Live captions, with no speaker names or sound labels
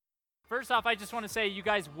First off, I just want to say you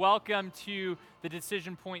guys welcome to the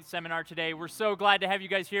Decision Point seminar today. We're so glad to have you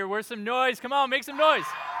guys here. Where's some noise? Come on, make some noise.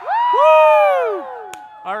 Woo!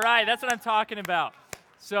 All right, that's what I'm talking about.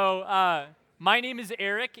 So my name is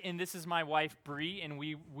Eric, and this is my wife, Bree, and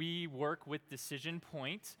we work with Decision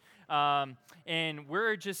Point. And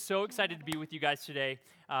we're just so excited to be with you guys today.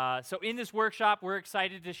 So in this workshop, we're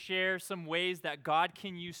excited to share some ways that God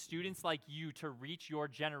can use students like you to reach your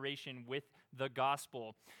generation with the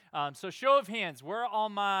gospel. So show of hands, where are all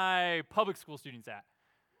my public school students at?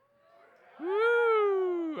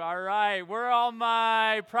 Woo! All right, where are all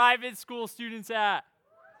my private school students at?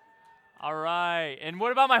 All right, and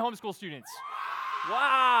what about my homeschool students?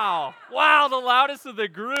 Wow, the loudest of the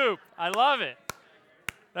group. I love it.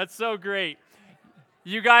 That's so great.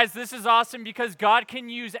 You guys, this is awesome because God can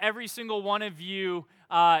use every single one of you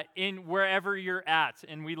in wherever you're at,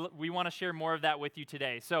 and we want to share more of that with you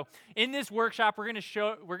today. So, in this workshop, we're going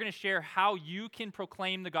to share how you can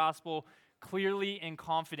proclaim the gospel clearly and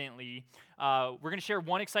confidently. We're going to share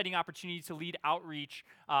one exciting opportunity to lead outreach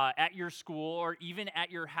at your school or even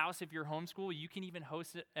at your house. If you're homeschool, you can even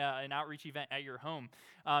host an outreach event at your home.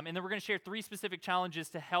 And then we're going to share 3 specific challenges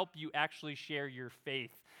to help you actually share your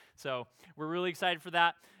faith. So we're really excited for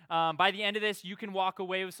that. By the end of this, you can walk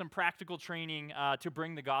away with some practical training to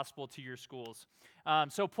bring the gospel to your schools.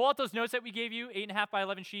 So pull out those notes that we gave you, 8.5 by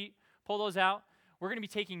 11 sheet. Pull those out. We're going to be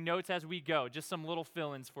taking notes as we go, just some little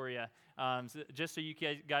fill-ins for you, just so you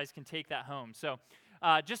guys can take that home. So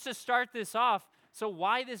just to start this off, so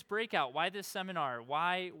why this breakout? Why this seminar?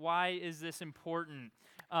 Why is this important?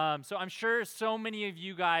 So I'm sure so many of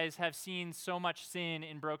you guys have seen so much sin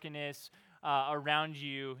and brokenness around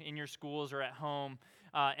you in your schools or at home.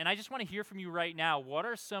 And I just want to hear from you right now. What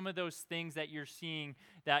are some of those things that you're seeing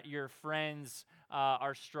that your friends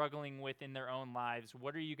are struggling with in their own lives?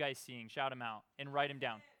 What are you guys seeing? Shout them out and write them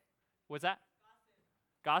down. What's that?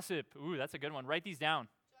 Gossip. Ooh, that's a good one. Write these down.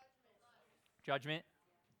 Judgment.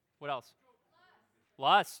 What else?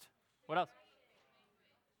 Lust. What else?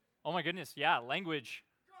 Oh my goodness. Yeah, language.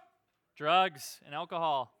 Drugs and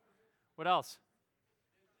alcohol. What else?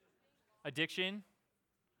 Addiction.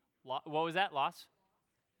 What was that? Loss?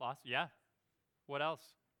 Yeah. What else?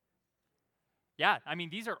 Yeah, I mean,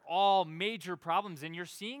 these are all major problems, and you're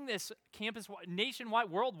seeing this campus, nationwide,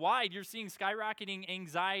 worldwide. You're seeing skyrocketing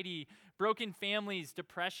anxiety, broken families,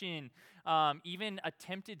 depression, even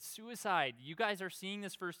attempted suicide. You guys are seeing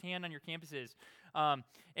this firsthand on your campuses.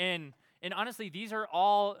 And honestly, these are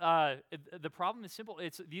all, the problem is simple.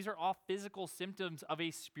 These are all physical symptoms of a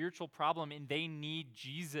spiritual problem, and they need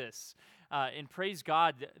Jesus. And praise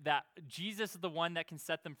God that Jesus is the one that can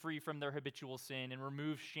set them free from their habitual sin and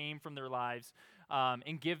remove shame from their lives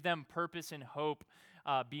and give them purpose and hope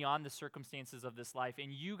beyond the circumstances of this life.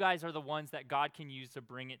 And you guys are the ones that God can use to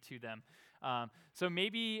bring it to them. So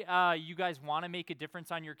maybe you guys want to make a difference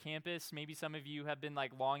on your campus. Maybe some of you have been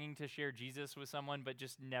like longing to share Jesus with someone but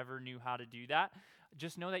just never knew how to do that.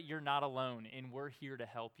 Just know that you're not alone, and we're here to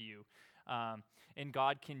help you. And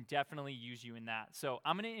God can definitely use you in that. So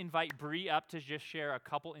I'm going to invite Bree up to just share a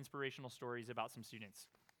couple inspirational stories about some students.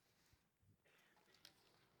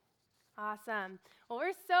 Awesome. Well,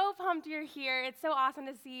 we're so pumped you're here. It's so awesome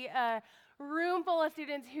to see a room full of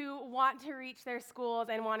students who want to reach their schools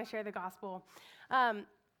and want to share the gospel.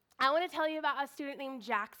 I want to tell you about a student named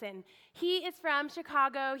Jackson. He is from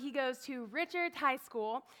Chicago. He goes to Richards High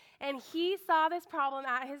School, and he saw this problem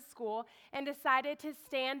at his school and decided to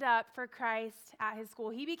stand up for Christ at his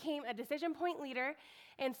school. He became a Decision Point leader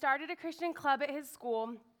and started a Christian club at his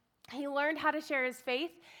school. He learned how to share his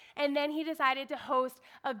faith, and then he decided to host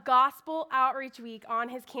a gospel outreach week on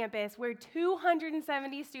his campus where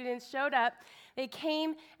 270 students showed up. They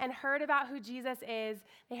came and heard about who Jesus is.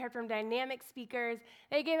 They heard from dynamic speakers.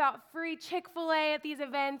 They gave out free Chick-fil-A at these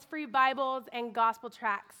events, free Bibles, and gospel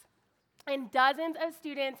tracts. And dozens of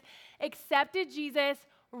students accepted Jesus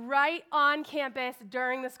right on campus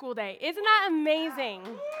during the school day. Isn't that amazing?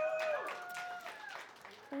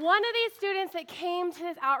 One of these students that came to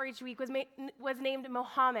this outreach week was named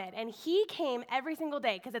Mohammed, and he came every single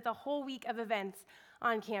day because it's a whole week of events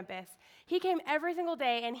on campus. He came every single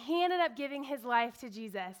day, and he ended up giving his life to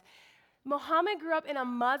Jesus. Mohammed grew up in a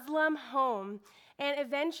Muslim home, and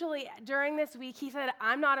eventually during this week, he said,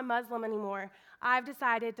 "I'm not a Muslim anymore. I've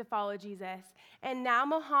decided to follow Jesus." And now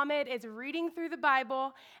Mohammed is reading through the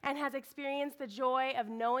Bible and has experienced the joy of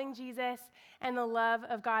knowing Jesus and the love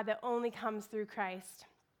of God that only comes through Christ.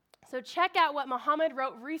 So check out what Mohammed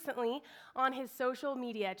wrote recently on his social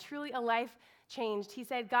media, truly a life changed. He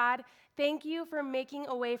said, "God, thank you for making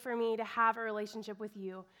a way for me to have a relationship with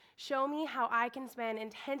you. Show me how I can spend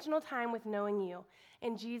intentional time with knowing you.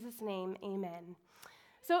 In Jesus' name, amen.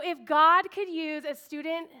 So if God could use a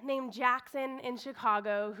student named Jackson in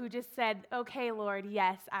Chicago who just said, okay, Lord,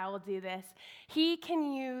 yes, I will do this, he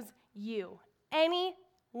can use you, any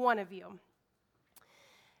one of you.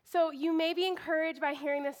 So you may be encouraged by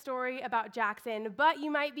hearing this story about Jackson, but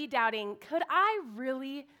you might be doubting, could I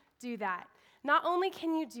really do that? Not only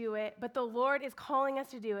can you do it, but the Lord is calling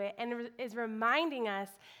us to do it and is reminding us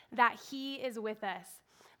that he is with us.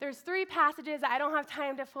 There's 3 passages that I don't have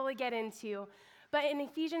time to fully get into, but in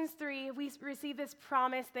Ephesians 3, we receive this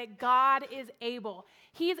promise that God is able.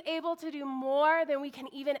 He's able to do more than we can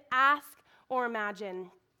even ask or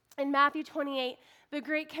imagine. In Matthew 28, the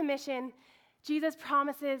Great Commission, Jesus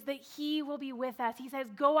promises that he will be with us. He says,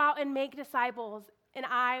 go out and make disciples, and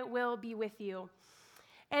I will be with you.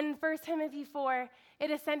 And in 1 Timothy 4, it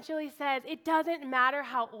essentially says, it doesn't matter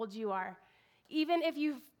how old you are. Even if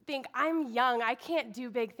you think, I'm young, I can't do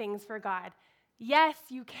big things for God. Yes,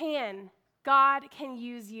 you can. God can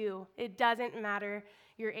use you. It doesn't matter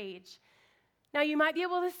your age. Now, you might be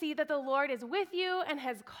able to see that the Lord is with you and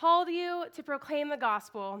has called you to proclaim the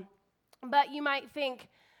gospel. But you might think,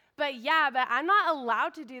 but I'm not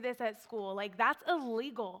allowed to do this at school. Like, that's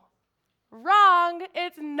illegal. Wrong.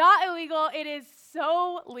 It's not illegal. It is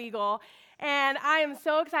so legal. And I am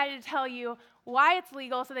so excited to tell you why it's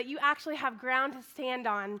legal so that you actually have ground to stand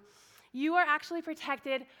on. You are actually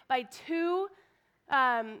protected by 2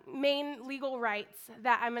 main legal rights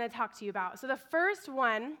that I'm going to talk to you about. So the first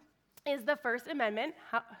one is the First Amendment.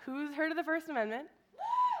 Who's heard of the First Amendment?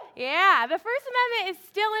 Yeah, the First Amendment is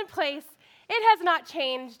still in place. It has not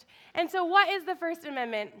changed. And so what is the First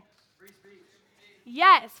Amendment? Free speech.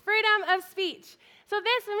 Yes, freedom of speech. So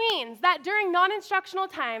this means that during non-instructional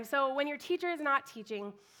time, so when your teacher is not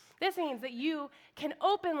teaching, this means that you can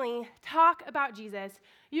openly talk about Jesus.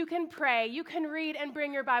 You can pray. You can read and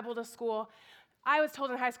bring your Bible to school. I was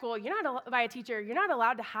told in high school, by a teacher, you're not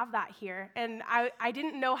allowed to have that here. And I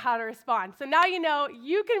didn't know how to respond. So now you know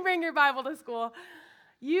you can bring your Bible to school.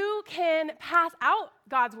 You can pass out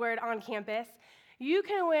God's word on campus. You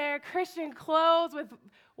can wear Christian clothes with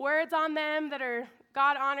words on them that are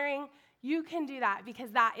God-honoring. You can do that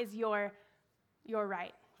because that is your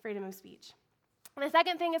right, freedom of speech. The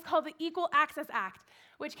second thing is called the Equal Access Act,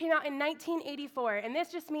 which came out in 1984. And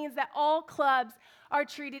this just means that all clubs are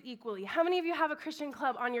treated equally. How many of you have a Christian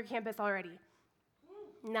club on your campus already?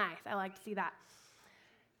 Nice. I like to see that.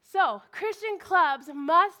 So, Christian clubs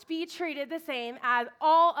must be treated the same as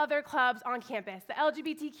all other clubs on campus, the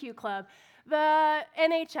LGBTQ club, the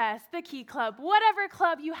NHS, the Key Club, whatever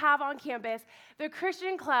club you have on campus, the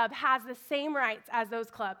Christian club has the same rights as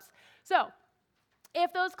those clubs. So,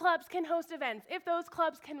 if those clubs can host events, if those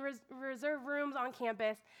clubs can reserve rooms on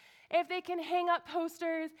campus, if they can hang up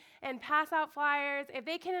posters and pass out flyers, if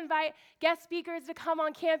they can invite guest speakers to come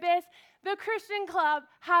on campus, the Christian club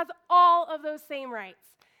has all of those same rights.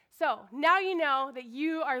 So now you know that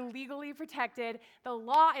you are legally protected. The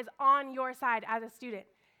law is on your side as a student.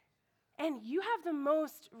 And you have the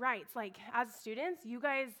most rights. Like, as students, you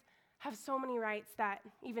guys have so many rights that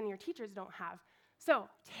even your teachers don't have. So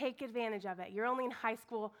take advantage of it. You're only in high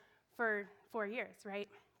school for 4 years, right?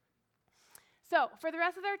 So for the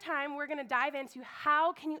rest of our time, we're going to dive into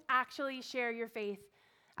how can you actually share your faith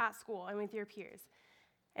at school and with your peers.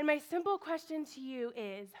 And my simple question to you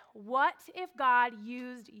is, what if God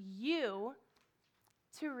used you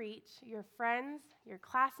to reach your friends, your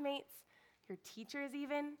classmates, your teachers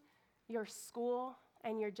even, your school,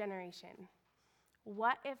 and your generation?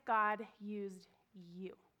 What if God used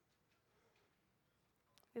you?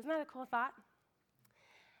 Isn't that a cool thought?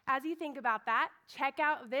 As you think about that, check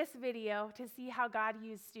out this video to see how God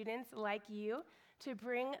used students like you to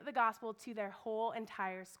bring the gospel to their whole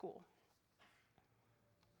entire school.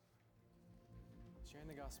 Sharing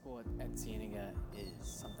the gospel at Cienega is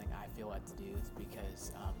something I feel led to do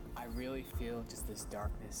because I really feel just this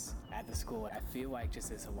darkness at the school. I feel like just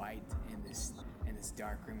this light in this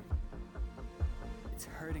dark room. It's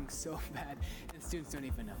hurting so bad, and students don't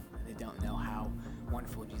even know. They don't know how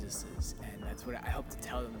wonderful Jesus is, and that's what I hope to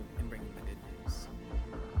tell them and bring them the good news.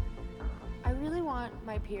 I really want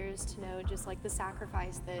my peers to know just like the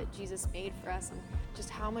sacrifice that Jesus made for us and just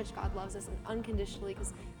how much God loves us and unconditionally,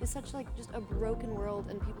 because it's such like just a broken world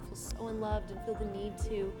and people feel so unloved and feel the need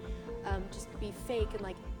to just be fake and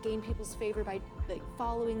like gain people's favor by like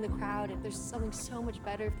following the crowd. And there's something so much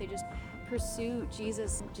better if they just pursue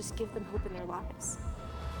Jesus and just give them hope in their lives.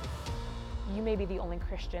 You may be the only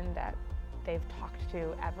Christian that they've talked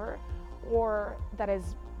to ever, or that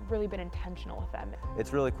has really been intentional with them.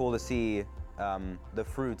 It's really cool to see the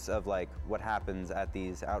fruits of like what happens at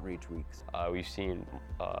these outreach weeks? We've seen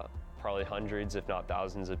probably hundreds, if not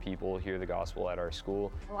thousands of people hear the gospel at our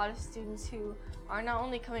school. A lot of students who are not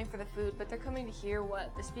only coming for the food, but they're coming to hear what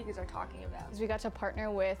the speakers are talking about. We got to partner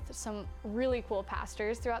with some really cool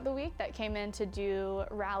pastors throughout the week that came in to do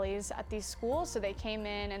rallies at these schools. So they came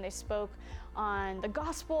in and they spoke on the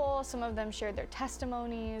gospel. Some of them shared their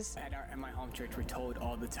testimonies. At my home church, we're told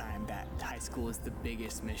all the time that high school is the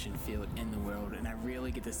biggest mission field in the world, and I really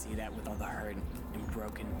get to see that with all the hurt and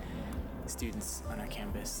broken students on our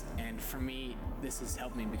campus. And for me, this has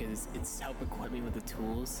helped me because it's helped equip me with the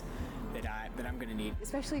tools that I'm going to need.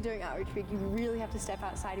 Especially during outreach week, you really have to step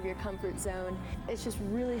outside of your comfort zone. It's just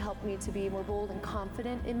really helped me to be more bold and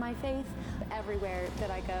confident in my faith everywhere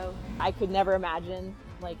that I go. I could never imagine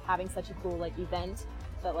like having such a cool like event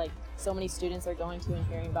that like so many students are going to and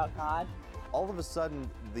hearing about God. All of a sudden,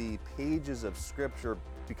 the pages of Scripture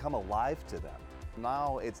become alive to them.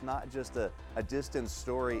 Now it's not just a distant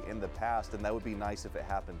story in the past, and that would be nice if it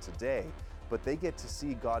happened today, but they get to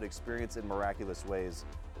see God experience in miraculous ways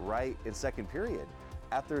right in second period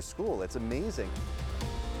at their school. It's amazing.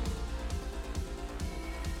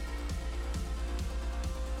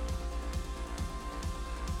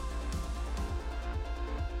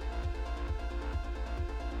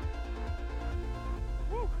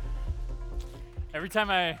 Every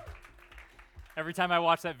time I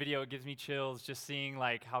watch that video, it gives me chills just seeing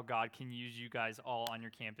like how God can use you guys all on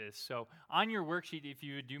your campus. So on your worksheet, if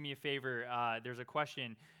you would do me a favor, there's a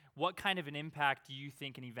question. What kind of an impact do you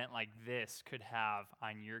think an event like this could have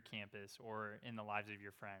on your campus or in the lives of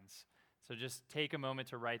your friends? So just take a moment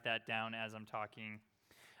to write that down as I'm talking.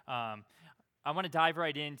 I want to dive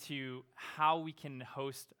right into how we can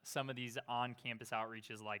host some of these on-campus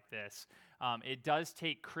outreaches like this. It does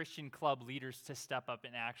take Christian club leaders to step up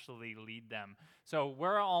and actually lead them. So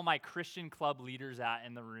where are all my Christian club leaders at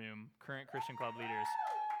in the room? Current Christian club leaders.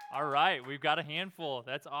 All right, we've got a handful.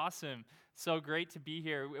 That's awesome. So great to be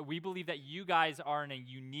here. We believe that you guys are in a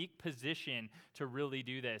unique position to really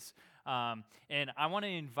do this. And I want to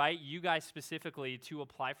invite you guys specifically to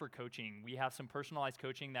apply for coaching. We have some personalized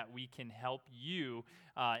coaching that we can help you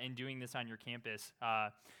in doing this on your campus.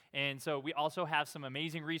 And so we also have some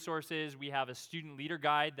amazing resources. We have a student leader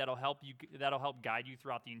guide that'll help guide you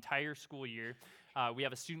throughout the entire school year. We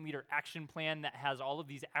have a student leader action plan that has all of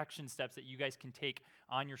these action steps that you guys can take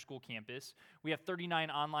on your school campus. We have 39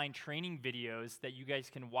 online training videos that you guys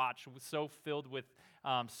can watch, so filled with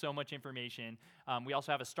so much information. We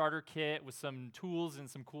also have a starter kit with some tools and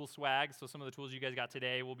some cool swag. So some of the tools you guys got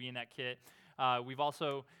today will be in that kit. We've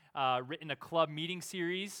also written a club meeting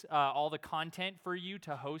series, all the content for you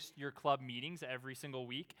to host your club meetings every single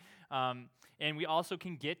week. And we also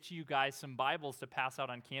can get you guys some Bibles to pass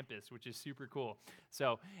out on campus, which is super cool.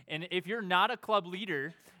 So, and if you're not a club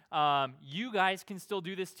leader, you guys can still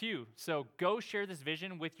do this too. So go share this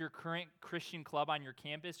vision with your current Christian club on your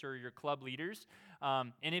campus or your club leaders.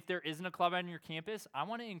 And if there isn't a club on your campus, I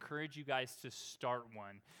want to encourage you guys to start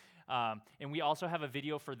one. And we also have a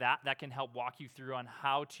video for that can help walk you through on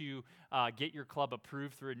how to get your club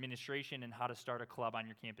approved through administration and how to start a club on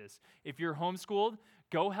your campus. If you're homeschooled,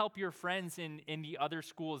 go help your friends in the other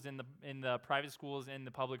schools, in the private schools, in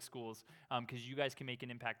the public schools, because you guys can make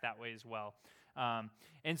an impact that way as well.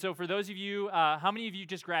 And so for those of you, how many of you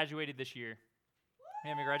just graduated this year?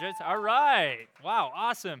 Family graduates? All right. Wow,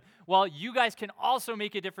 awesome. Well, you guys can also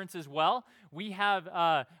make a difference as well. We have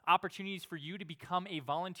opportunities for you to become a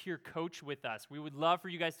volunteer coach with us. We would love for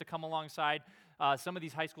you guys to come alongside some of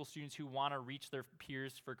these high school students who want to reach their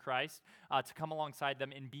peers for Christ, to come alongside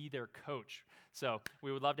them and be their coach. So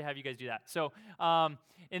we would love to have you guys do that. So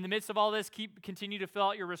in the midst of all this, continue to fill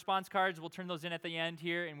out your response cards. We'll turn those in at the end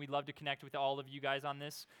here, and we'd love to connect with all of you guys on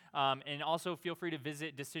this. And also feel free to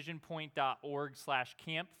visit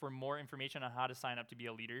decisionpoint.org/camp for more information on how to sign up to be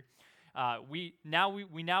a leader. We now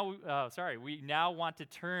want to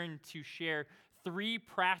turn to share 3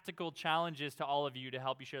 practical challenges to all of you to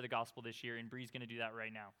help you share the gospel this year, and Bree's going to do that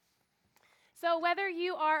right now. So whether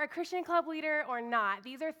you are a Christian club leader or not,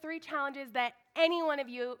 these are 3 challenges that any one of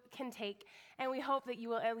you can take, and we hope that you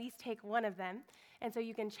will at least take one of them, and so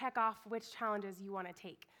you can check off which challenges you want to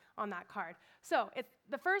take on that card. So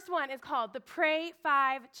the first one is called the Pray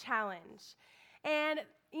 5 Challenge. And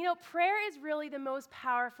you know, prayer is really the most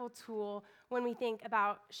powerful tool when we think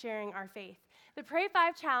about sharing our faith. The Pray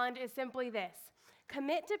 5 Challenge is simply this: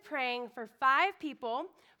 commit to praying for 5 people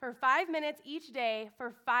for 5 minutes each day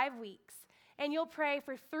for 5 weeks. And you'll pray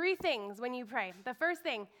for 3 things when you pray. The first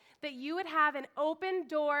thing, that you would have an open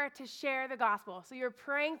door to share the gospel. So you're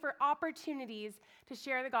praying for opportunities to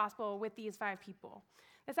share the gospel with these 5 people.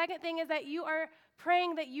 The second thing is that you are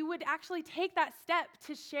praying that you would actually take that step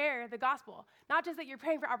to share the gospel. Not just that you're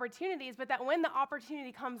praying for opportunities, but that when the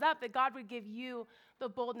opportunity comes up, that God would give you the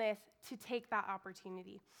boldness to take that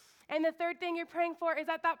opportunity. And the third thing you're praying for is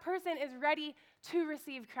that that person is ready to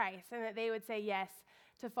receive Christ and that they would say yes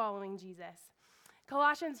to following Jesus.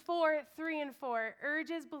 Colossians 4:3-4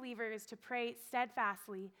 urges believers to pray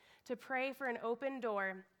steadfastly, to pray for an open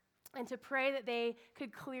door, and to pray that they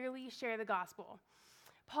could clearly share the gospel.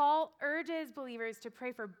 Paul urges believers to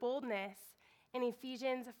pray for boldness in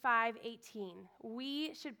Ephesians 5:18.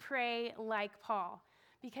 We should pray like Paul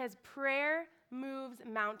because prayer moves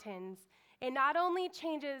mountains. It not only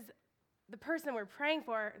changes the person we're praying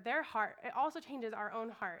for, their heart, it also changes our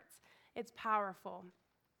own hearts. It's powerful.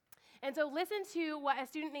 And so listen to what a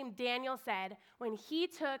student named Daniel said when he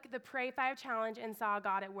took the Pray 5 challenge and saw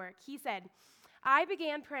God at work. He said, I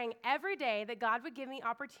began praying every day that God would give me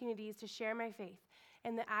opportunities to share my faith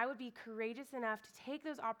and that I would be courageous enough to take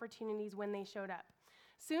those opportunities when they showed up.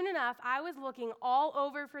 Soon enough, I was looking all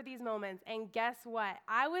over for these moments, and guess what?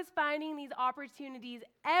 I was finding these opportunities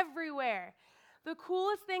everywhere. The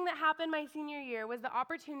coolest thing that happened my senior year was the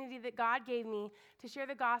opportunity that God gave me to share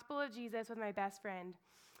the gospel of Jesus with my best friend.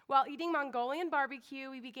 While eating Mongolian barbecue,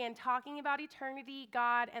 we began talking about eternity,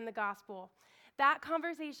 God, and the gospel. That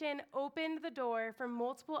conversation opened the door for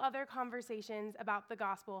multiple other conversations about the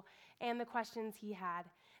gospel and the questions he had.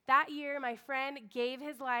 That year, my friend gave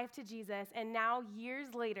his life to Jesus, and now,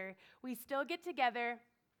 years later, we still get together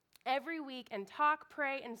every week and talk,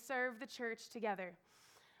 pray, and serve the church together.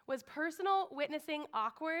 Was personal witnessing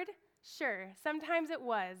awkward? Sure, sometimes it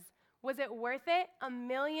was. Was it worth it?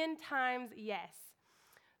 1,000,000 times yes.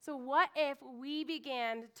 So what if we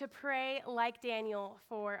began to pray like Daniel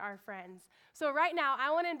for our friends? So right now, I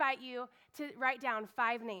want to invite you to write down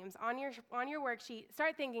 5 names on your worksheet.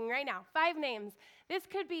 Start thinking right now, 5 names. This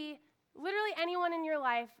could be literally anyone in your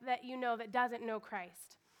life that you know that doesn't know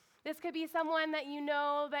Christ. This could be someone that you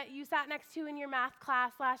know that you sat next to in your math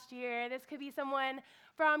class last year. This could be someone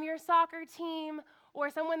from your soccer team or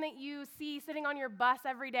someone that you see sitting on your bus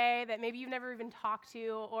every day that maybe you've never even talked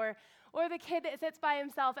to, or the kid that sits by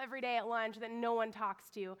himself every day at lunch that no one talks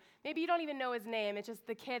to. Maybe you don't even know his name. It's just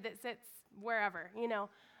the kid that sits wherever, you know.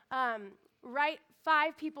 Write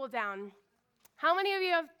 5 people down. How many of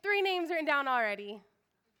you have 3 names written down already?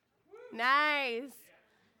 Nice.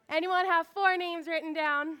 Anyone have 4 names written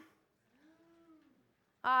down?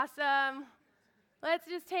 Awesome. Let's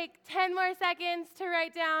just take 10 more seconds to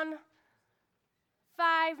write down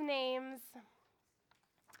 5 names.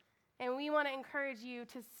 And we want to encourage you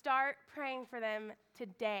to start praying for them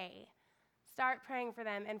today. Start praying for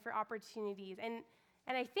them and for opportunities. And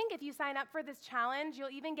I think if you sign up for this challenge, you'll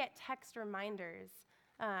even get text reminders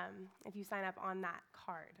if you sign up on that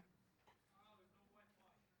card.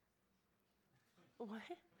 What?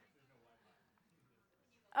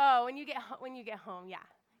 Oh, when you get home, yeah,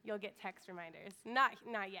 you'll get text reminders. Not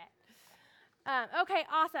yet. Okay,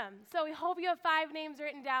 awesome. So we hope you have 5 names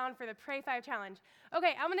written down for the Pray 5 challenge.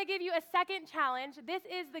 Okay, I'm going to give you a second challenge. This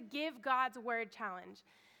is the Give God's Word challenge.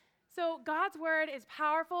 So God's Word is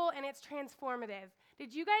powerful and it's transformative.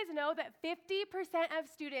 Did you guys know that 50% of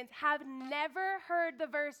students have never heard the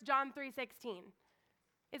verse John 3:16?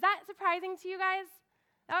 Is that surprising to you guys?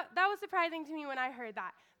 That was surprising to me when I heard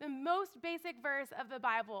that. The most basic verse of the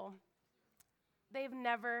Bible, they've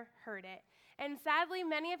never heard it. And sadly,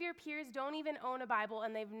 many of your peers don't even own a Bible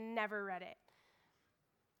and they've never read it.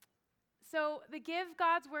 So the Give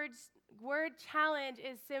God's Word challenge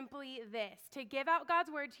is simply this: to give out God's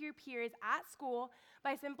Word to your peers at school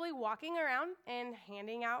by simply walking around and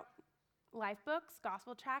handing out life books,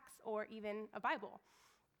 gospel tracts, or even a Bible.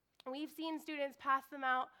 We've seen students pass them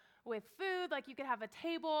out with food, like you could have a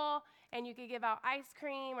table and you could give out ice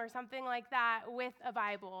cream or something like that with a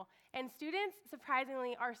Bible. And students,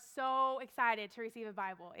 surprisingly, are so excited to receive a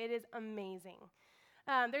Bible. It is amazing.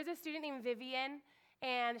 There's a student named Vivian,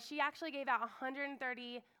 and she actually gave out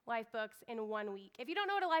 130 life books in 1 week. If you don't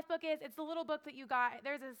know what a life book is, it's the little book that you got.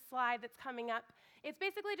 There's a slide that's coming up. It's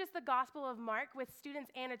basically just the Gospel of Mark with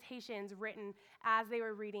students' annotations written as they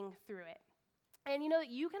were reading through it. And you know that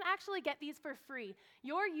you can actually get these for free.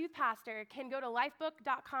 Your youth pastor can go to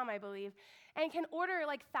lifebook.com, I believe, and can order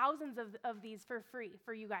like thousands of these for free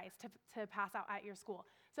for you guys to pass out at your school.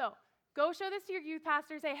 So go show this to your youth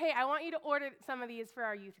pastor. Say, hey, I want you to order some of these for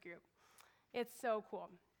our youth group. It's so cool.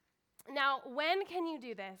 Now, when can you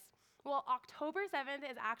do this? Well, October 7th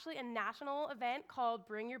is actually a national event called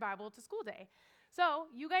Bring Your Bible to School Day. So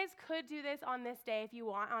you guys could do this on this day if you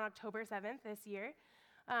want, on October 7th this year.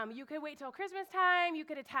 You could wait till Christmas time. You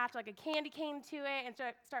could attach like a candy cane to it and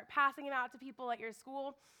start passing them out to people at your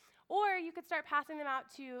school. Or you could start passing them out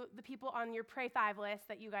to the people on your Pray 5 list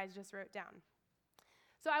that you guys just wrote down.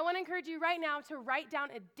 So I want to encourage you right now to write down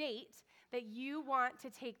a date that you want to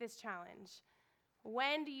take this challenge.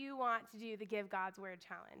 When do you want to do the Give God's Word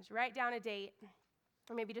challenge? Write down a date,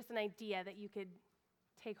 or maybe just an idea that you could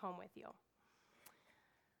take home with you.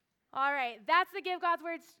 All right, that's the Give God's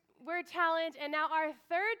Word challenge. And now our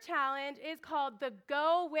third challenge is called the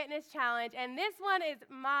Go Witness Challenge. And this one is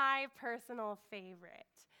my personal favorite.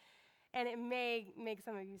 And it may make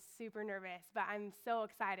some of you super nervous, but I'm so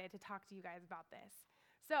excited to talk to you guys about this.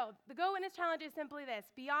 So the Go Witness Challenge is simply this.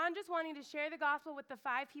 Beyond just wanting to share the gospel with the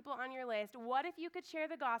 5 people on your list, what if you could share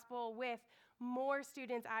the gospel with more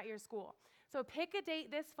students at your school? So pick a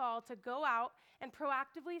date this fall to go out and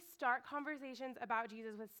proactively start conversations about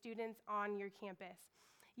Jesus with students on your campus.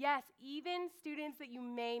 Yes, even students that you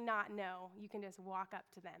may not know, you can just walk up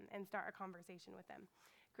to them and start a conversation with them.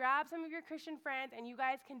 Grab some of your Christian friends, and you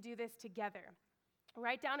guys can do this together.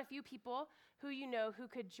 Write down a few people who you know who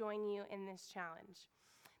could join you in this challenge.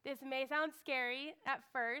 This may sound scary at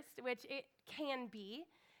first, which it can be.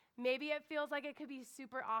 Maybe it feels like it could be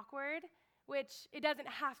super awkward, which it doesn't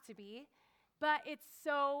have to be, but it's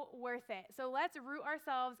so worth it. So let's root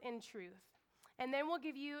ourselves in truth. And then we'll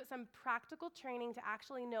give you some practical training to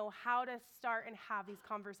actually know how to start and have these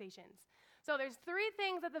conversations. So there's 3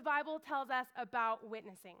 things that the Bible tells us about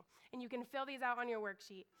witnessing, and you can fill these out on your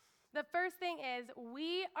worksheet. The first thing is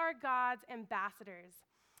we are God's ambassadors.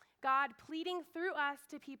 God pleading through us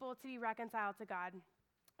to people to be reconciled to God.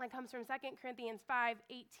 That comes from 2 Corinthians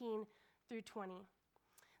 5:18 through 20.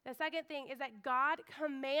 The second thing is that God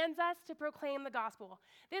commands us to proclaim the gospel.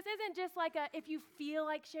 This isn't just like if you feel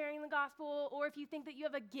like sharing the gospel or if you think that you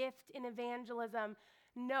have a gift in evangelism.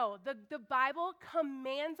 No, the Bible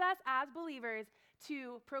commands us as believers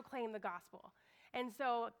to proclaim the gospel. And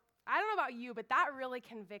so I don't know about you, but that really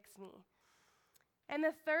convicts me. And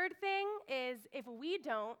the third thing is if we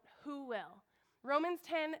don't, who will? Romans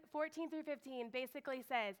 10:14 through 15 basically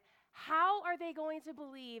says, how are they going to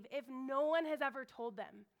believe if no one has ever told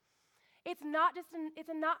them? It's not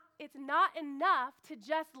enough to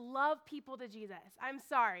just love people to Jesus. I'm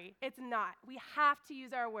sorry, it's not. We have to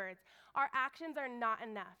use our words. Our actions are not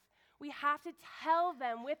enough. We have to tell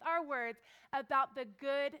them with our words about the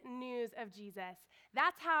good news of Jesus.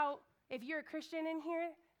 That's how, if you're a Christian in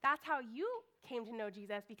here, that's how you came to know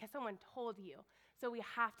Jesus, because someone told you. So we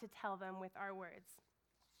have to tell them with our words.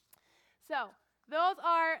 So those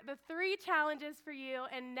are the 3 challenges for you,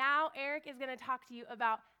 and now Eric is going to talk to you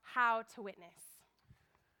about how to witness.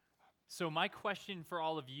 So my question for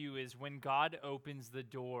all of you is, when God opens the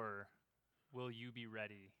door, will you be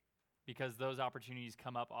ready? Because those opportunities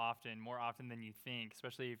come up often, more often than you think,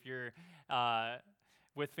 especially if you're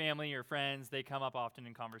with family or friends. They come up often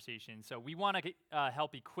in conversation. So we want to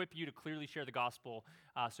help equip you to clearly share the gospel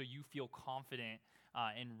so you feel confident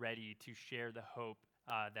and ready to share the hope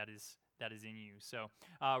that is in you. So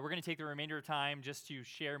we're going to take the remainder of time just to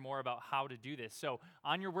share more about how to do this. So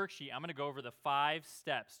on your worksheet, I'm going to go over the 5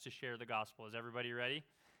 steps to share the gospel. Is everybody ready?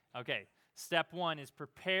 Okay. Step 1 is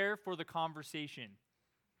prepare for the conversation.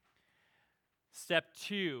 Step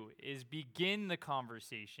 2 is begin the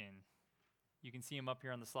conversation. You can see them up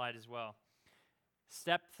here on the slide as well.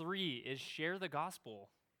 Step 3 is share the gospel.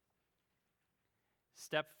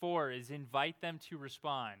 Step 4 is invite them to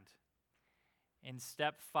respond. And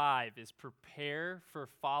step 5 is prepare for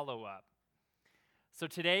follow-up. So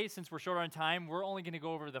today, since we're short on time, we're only going to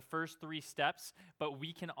go over the first 3 steps, but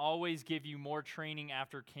we can always give you more training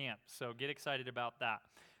after camp. So get excited about that.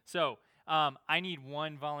 So I need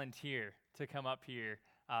 1 volunteer to come up here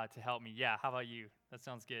to help me. Yeah, how about you? That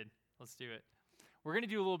sounds good. Let's do it. We're going to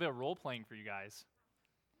do a little bit of role playing for you guys.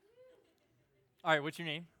 All right, what's your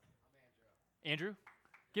name? I'm Andrew. Andrew?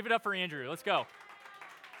 Give it up for Andrew. Let's go.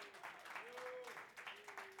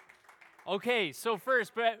 Okay, so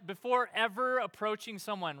first, but before ever approaching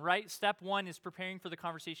someone, right, step 1 is preparing for the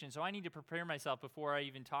conversation. So I need to prepare myself before I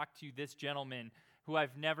even talk to this gentleman who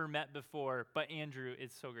I've never met before. But Andrew,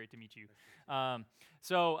 it's so great to meet you.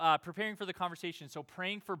 Preparing for the conversation. So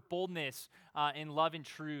praying for boldness in love and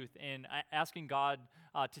truth, and asking God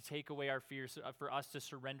to take away our fears, for us to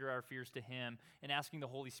surrender our fears to Him, and asking the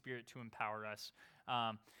Holy Spirit to empower us.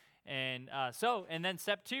 And then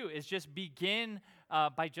step 2 is just begin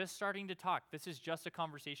by just starting to talk. This is just a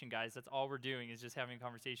conversation, guys. That's all we're doing is just having a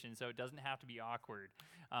conversation. So it doesn't have to be awkward.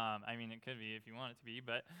 I mean, it could be if you want it to be,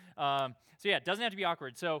 but it doesn't have to be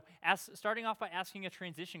awkward. So starting off by asking a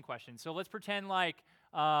transition question. So let's pretend like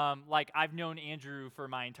like I've known Andrew for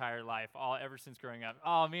my entire life, ever since growing up.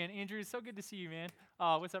 Oh man, Andrew, it's so good to see you, man.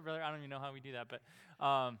 What's up, brother? I don't even know how we do that, but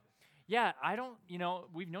yeah, I don't,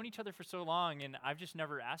 we've known each other for so long, and I've just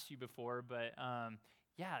never asked you before, but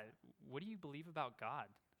yeah, what do you believe about God?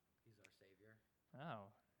 He's our Savior. Oh,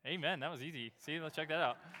 amen. That was easy. See, let's check that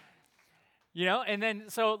out. And then,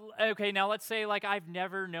 so, okay, now let's say, like, I've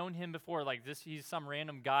never known him before. Like, he's some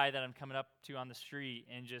random guy that I'm coming up to on the street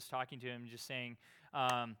and just talking to him, just saying,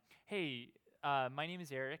 hey, my name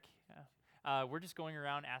is Eric. We're just going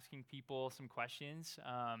around asking people some questions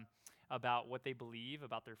about what they believe,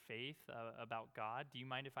 about their faith, about God. Do you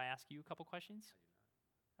mind if I ask you a couple questions?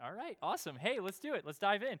 All right, awesome. Hey, let's do it. Let's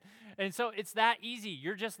dive in. And so it's that easy.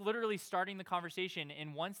 You're just literally starting the conversation,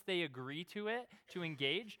 and once they agree to it, to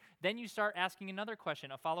engage, then you start asking another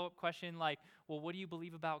question, a follow-up question like, well, what do you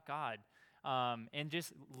believe about God? And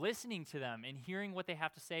just listening to them and hearing what they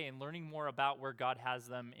have to say and learning more about where God has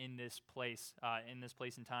them in this place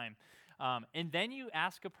and time. And then you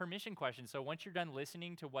ask a permission question. So once you're done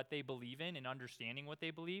listening to what they believe in and understanding what they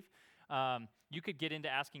believe, you could get into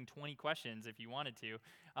asking 20 questions if you wanted to.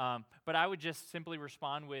 But I would just simply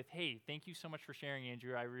respond with, hey, thank you so much for sharing,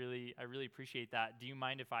 Andrew. I really appreciate that. Do you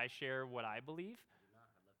mind if I share what I believe? I'd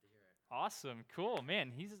love to hear it. Awesome. Cool.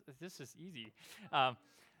 Man, this is easy.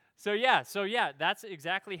 So yeah, that's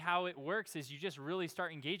exactly how it works is you just really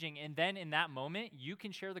start engaging, and then in that moment, you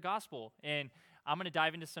can share the gospel. And I'm going to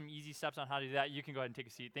dive into some easy steps on how to do that. You can go ahead and take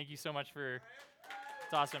a seat. Thank you so much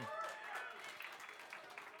it's awesome.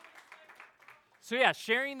 So yeah,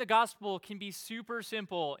 sharing the gospel can be super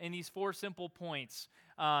simple in these 4 simple points.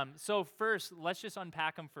 So first, let's just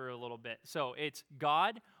unpack them for a little bit. So it's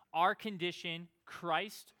God, our condition,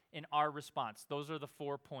 Christ, and our response. Those are the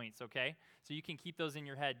 4 points, okay? So you can keep those in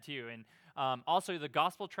your head too. And also the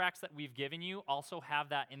gospel tracts that we've given you also have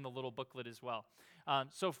that in the little booklet as well.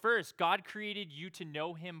 So first, God created you to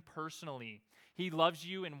know him personally. He loves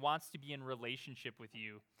you and wants to be in relationship with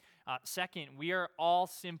you. Second, we are all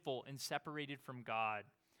sinful and separated from God.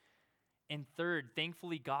 And third,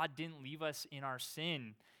 thankfully, God didn't leave us in our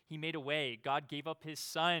sin. He made a way. God gave up his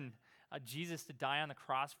son, Jesus, to die on the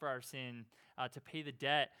cross for our sin, to pay the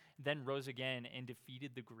debt, then rose again and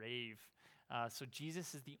defeated the grave. So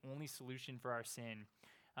Jesus is the only solution for our sin.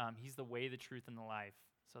 He's the way, the truth, and the life.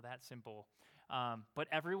 So that's simple. But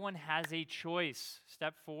everyone has a choice.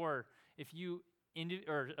 Step 4,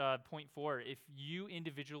 point 4, if you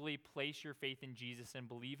individually place your faith in Jesus and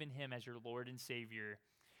believe in him as your Lord and Savior,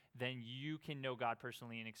 then you can know God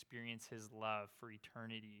personally and experience his love for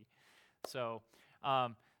eternity. So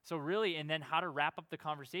really, and then how to wrap up the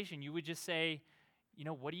conversation, you would just say,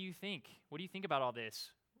 what do you think? What do you think about all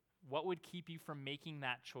this? What would keep you from making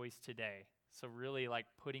that choice today? So really like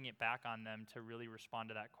putting it back on them to really respond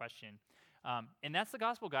to that question. And that's the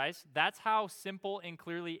gospel, guys. That's how simple and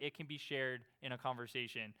clearly it can be shared in a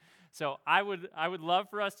conversation. So I would love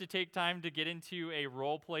for us to take time to get into a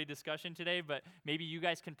role play discussion today, but maybe you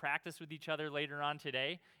guys can practice with each other later on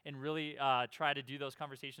today and really try to do those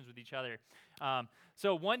conversations with each other.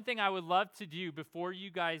 So one thing I would love to do before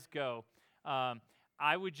you guys go,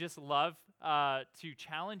 I would just love to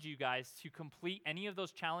challenge you guys to complete any of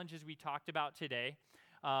those challenges we talked about today,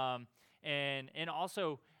 and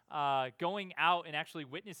also going out and actually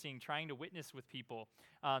witnessing, trying to witness with people.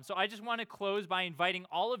 So I just want to close by inviting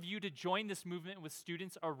all of you to join this movement with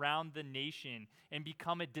students around the nation and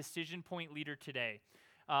become a decision point leader today.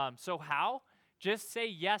 So how? Just say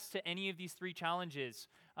yes to any of these 3 challenges.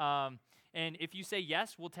 And if you say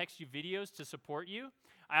yes, we'll text you videos to support you.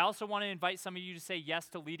 I also want to invite some of you to say yes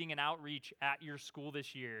to leading an outreach at your school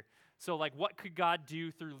this year. So like, what could God do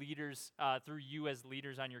through leaders, through you as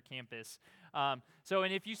leaders on your campus? And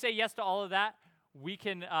if you say yes to all of that, we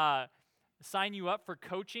can sign you up for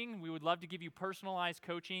coaching. We would love to give you personalized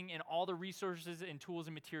coaching and all the resources and tools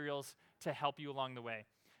and materials to help you along the way.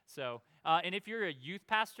 So, and if you're a youth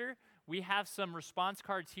pastor, we have some response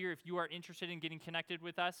cards here if you are interested in getting connected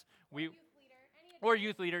with us.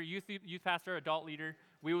 Youth leader, youth pastor, adult leader.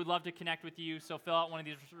 We would love to connect with you. So fill out one of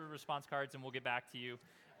these response cards and we'll get back to you.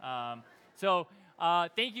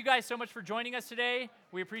 Thank you guys so much for joining us today.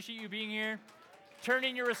 We appreciate you being here. Turn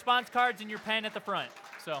in your response cards and your pen at the front.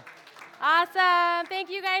 So awesome.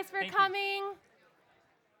 Thank you guys for coming.